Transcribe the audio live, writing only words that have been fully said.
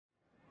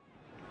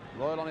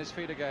Royle on his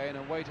feet again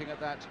and waiting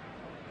at that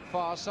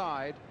far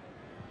side.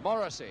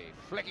 Morrissey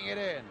flicking it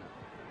in.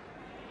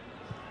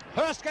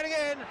 Hurst getting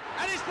in,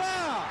 and it's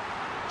there!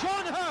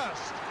 John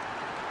Hurst!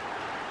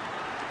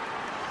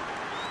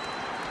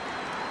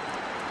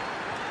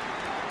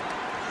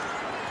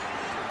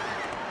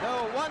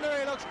 No wonder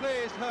he looks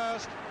pleased,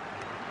 Hurst.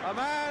 A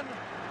man,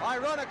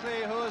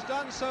 ironically, who has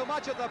done so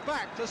much at the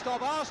back to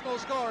stop Arsenal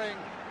scoring,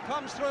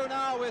 comes through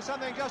now with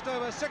something just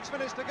over 6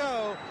 minutes to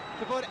go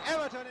to put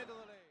Everton into the lead.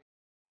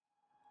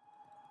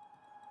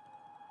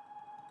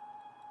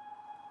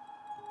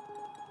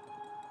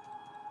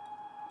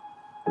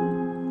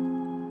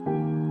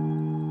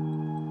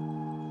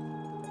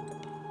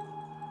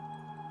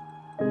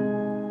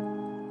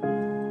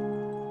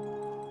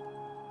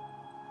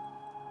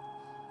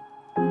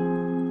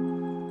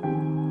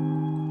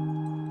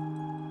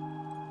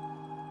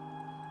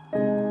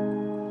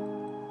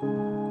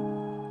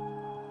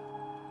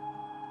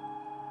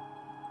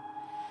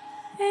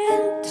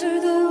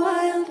 Enter the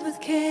wild with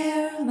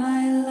care,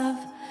 my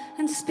love,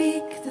 and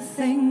speak the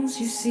things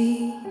you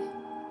see.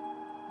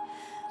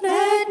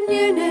 Let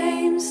new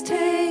names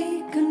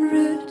take and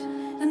root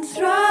and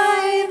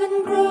thrive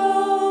and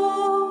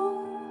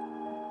grow.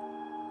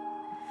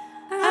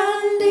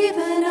 And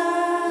even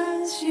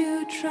as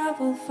you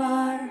travel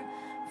far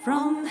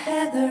from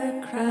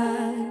heather,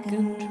 crag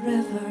and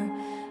river,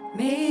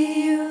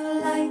 may you,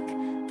 like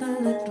the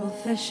little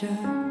fisher,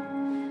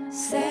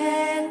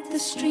 set the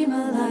stream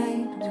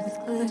alight with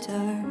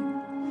glitter.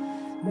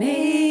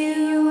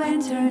 May you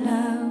enter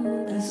now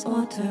this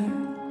otter,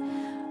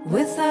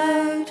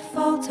 without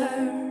falter,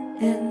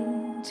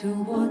 into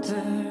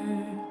water.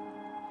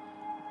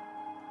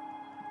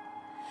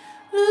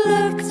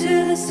 Look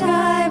to the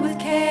sky with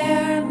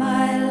care,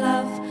 my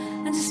love,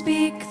 and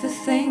speak the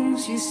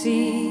things you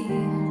see.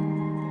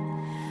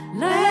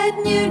 Let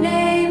new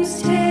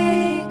names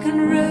take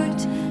and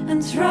root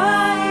and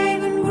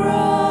thrive and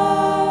grow.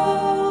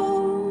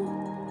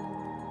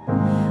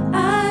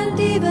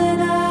 Even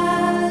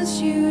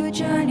as you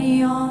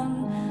journey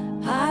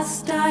on,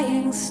 past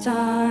dying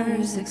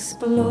stars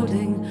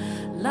exploding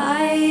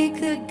like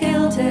the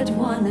gilded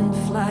one in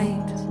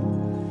flight,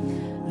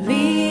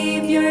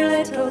 leave your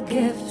little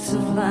gifts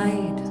of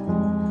light.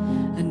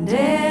 And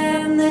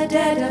in the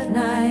dead of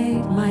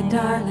night, my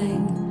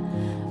darling,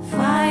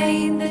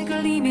 find the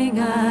gleaming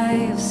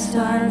eye of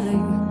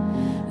starling,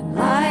 and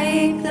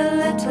like the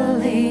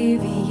little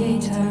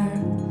aviator,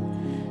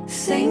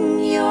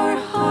 sing your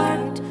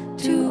heart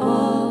to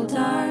all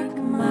dark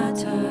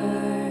matter.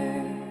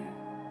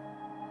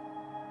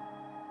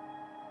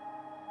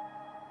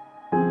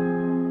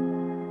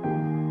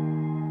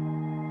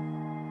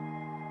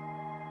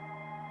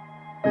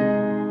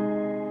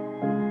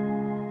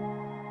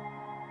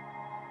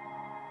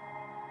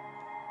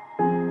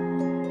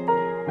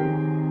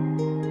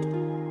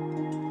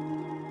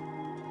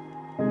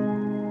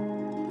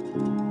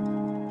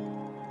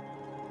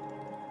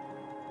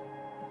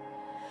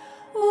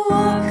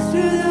 Walk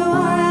through the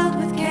wild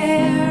with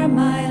care,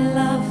 my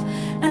love,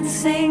 and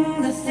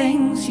sing the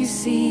things you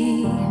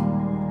see.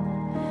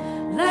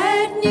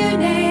 Let new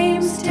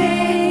names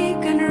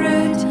take and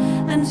root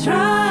and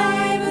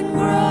thrive and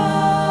grow.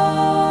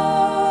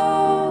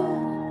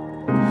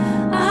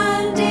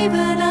 And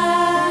even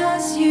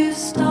as you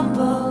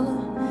stumble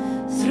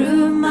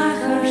through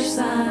Macher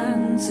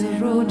sands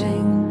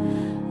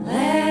eroding,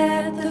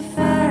 let the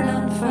fern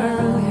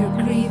unfurl your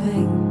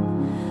grieving,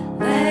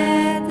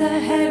 let the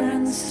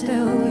heron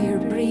still your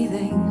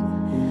breathing,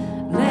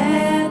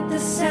 let the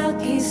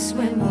selkie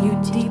swim you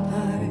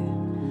deeper.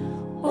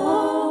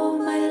 Oh,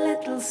 my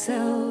little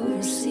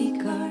silver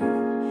seeker,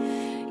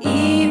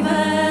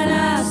 even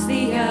as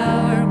the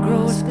hour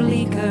grows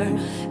bleaker,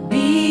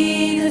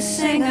 be the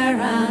singer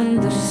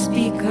and the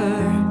speaker,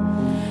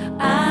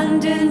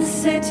 and in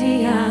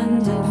city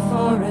and in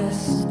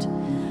forest,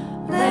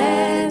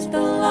 let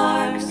the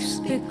larks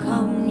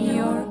become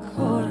your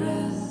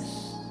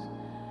chorus.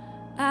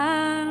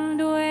 And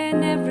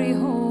when every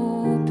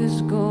hope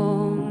is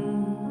gone,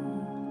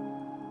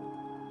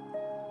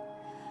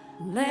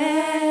 let